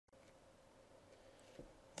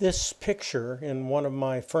This picture in one of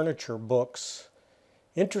my furniture books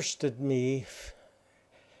interested me.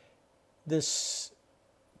 This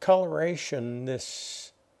coloration,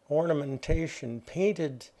 this ornamentation,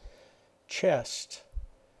 painted chest.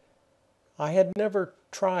 I had never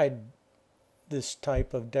tried this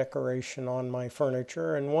type of decoration on my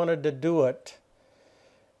furniture and wanted to do it,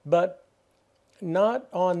 but not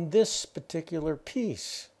on this particular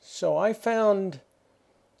piece. So I found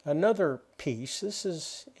another piece. This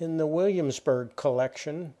is in the Williamsburg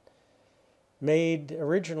collection, made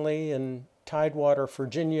originally in Tidewater,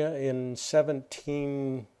 Virginia in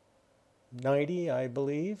 1790, I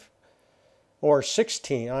believe. Or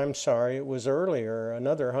 16, I'm sorry, it was earlier,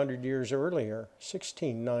 another 100 years earlier,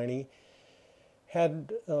 1690.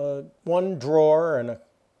 Had one drawer and a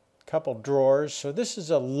couple drawers. So this is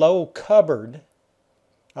a low cupboard.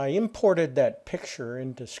 I imported that picture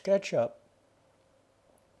into SketchUp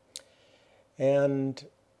and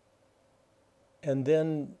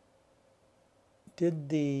then did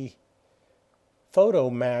the photo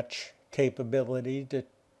match capability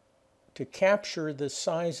to capture the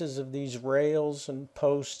sizes of these rails and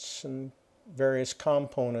posts and various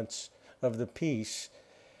components of the piece.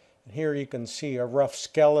 And here you can see a rough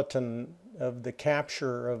skeleton of the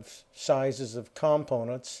capture of sizes of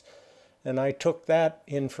components, and I took that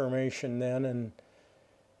information then and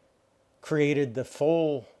created the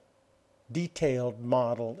full detailed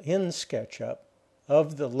model in SketchUp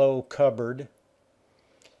of the low cupboard,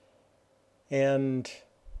 and it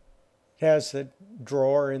has the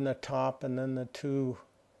drawer in the top and then the two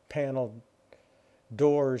paneled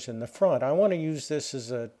doors in the front. I want to use this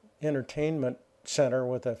as an entertainment center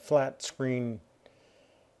with a flat screen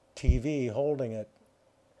TV holding it.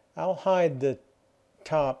 I'll hide the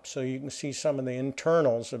top so you can see some of the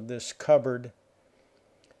internals of this cupboard.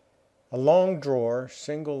 A long drawer,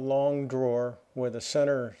 single long drawer with a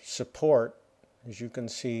center support, as you can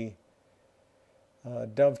see,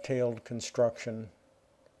 dovetailed construction.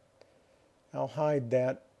 I'll hide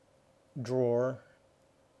that drawer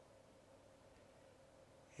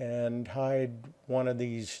and hide one of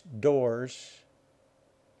these doors.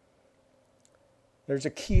 There's a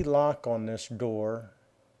key lock on this door,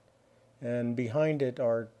 and behind it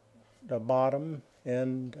are the bottom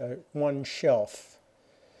and one shelf.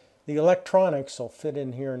 The electronics will fit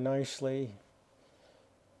in here nicely,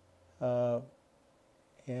 and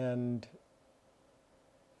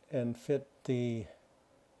fit the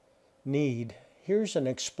need. Here's an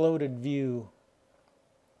exploded view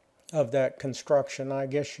of that construction. I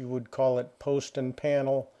guess you would call it post and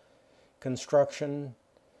panel construction.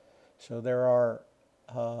 So there are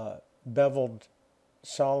beveled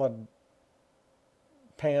solid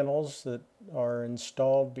panels that are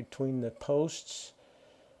installed between the posts,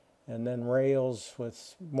 and then rails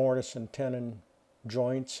with mortise and tenon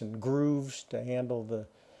joints and grooves to handle the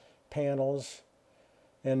panels,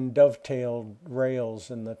 and dovetailed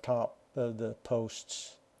rails in the top of the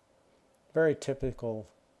posts. Very typical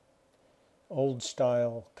old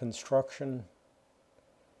style construction.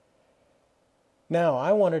 Now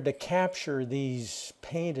I wanted to capture these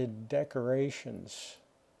painted decorations,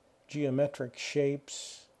 geometric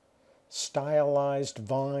shapes, stylized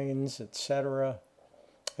vines, etc.,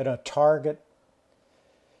 at a target,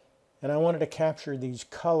 and I wanted to capture these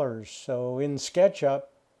colors. So in SketchUp,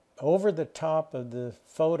 over the top of the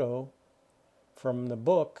photo from the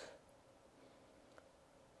book,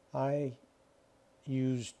 I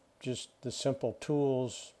used just the simple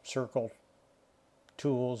tools, circle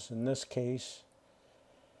tools in this case.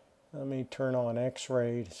 Let me turn on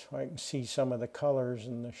X-ray so I can see some of the colors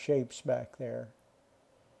and the shapes back there.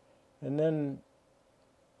 And then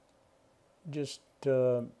just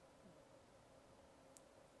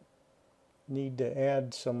need to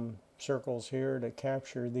add some circles here to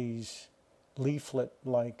capture these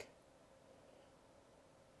leaflet-like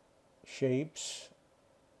shapes.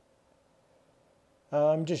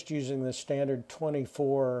 I'm just using the standard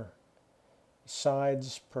 24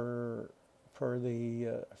 sides per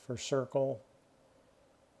circle.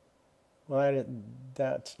 Well,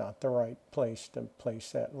 that's not the right place to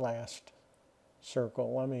place that last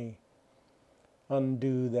circle. Let me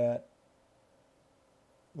undo that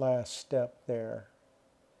last step there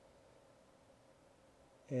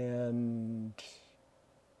and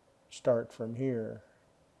start from here.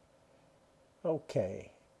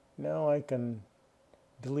 Okay, now I can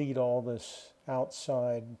delete all this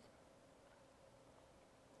outside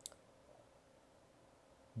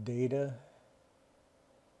data.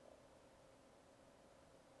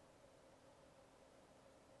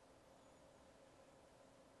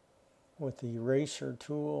 With the eraser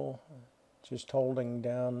tool, just holding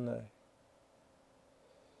down the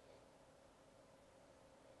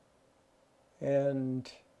And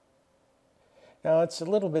now it's a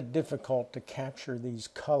little bit difficult to capture these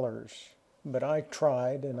colors, but I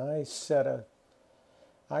tried, and I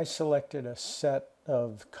selected a set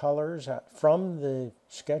of colors from the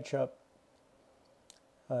SketchUp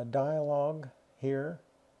dialog here,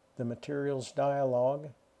 the materials dialog.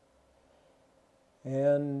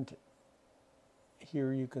 And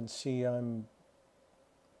here you can see I'm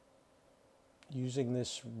using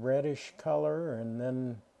this reddish color and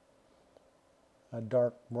then a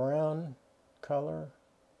dark brown color,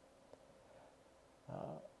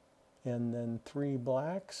 and then 3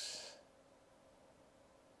 blacks.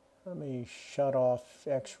 Let me shut off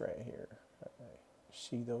X-ray here.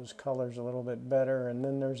 See those colors a little bit better. And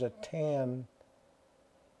then there's a tan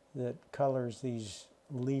that colors these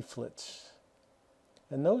leaflets.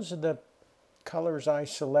 And those are the colors I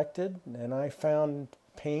selected, and I found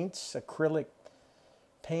paints, acrylic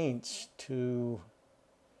paints, to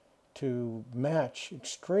match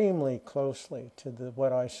extremely closely to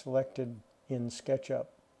what I selected in SketchUp.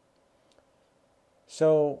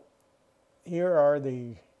 So here are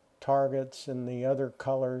the targets and the other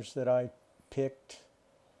colors that I picked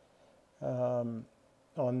on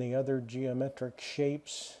the other geometric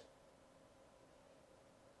shapes.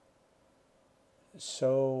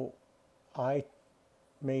 So I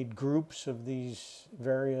made groups of these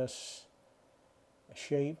various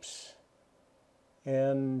shapes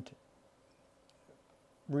and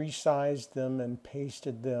resized them and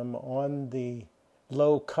pasted them on the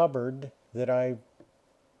low cupboard that I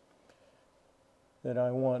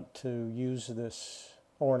want to use this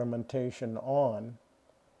ornamentation on.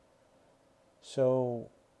 So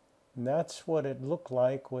that's what it looked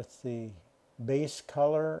like with the base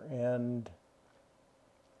color and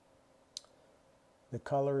the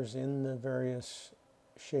colors in the various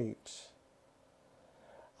shapes.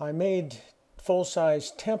 I made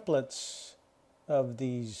full-size templates of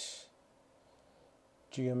these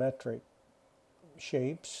geometric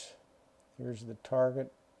shapes. Here's the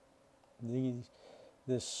target.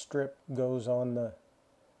 This strip goes on the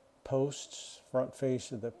posts, front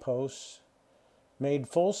face of the posts. Made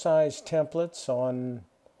full-size templates on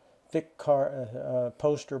thick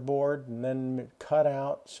poster board, and then cut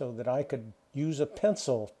out so that I could use a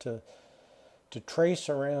pencil to trace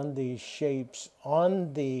around these shapes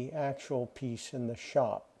on the actual piece in the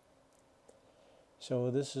shop.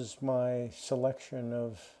 So this is my selection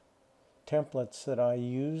of templates that I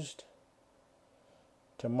used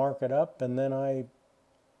to mark it up, and then I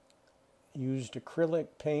used acrylic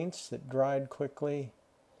paints that dried quickly.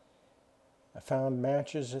 I found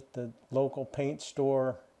matches at the local paint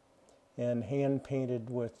store and hand painted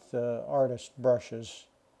with artist brushes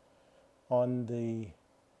on the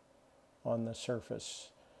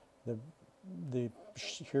surface.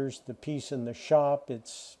 Here's the piece in the shop.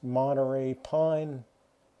 It's Monterey pine,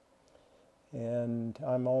 and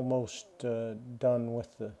I'm almost done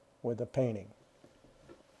with the painting.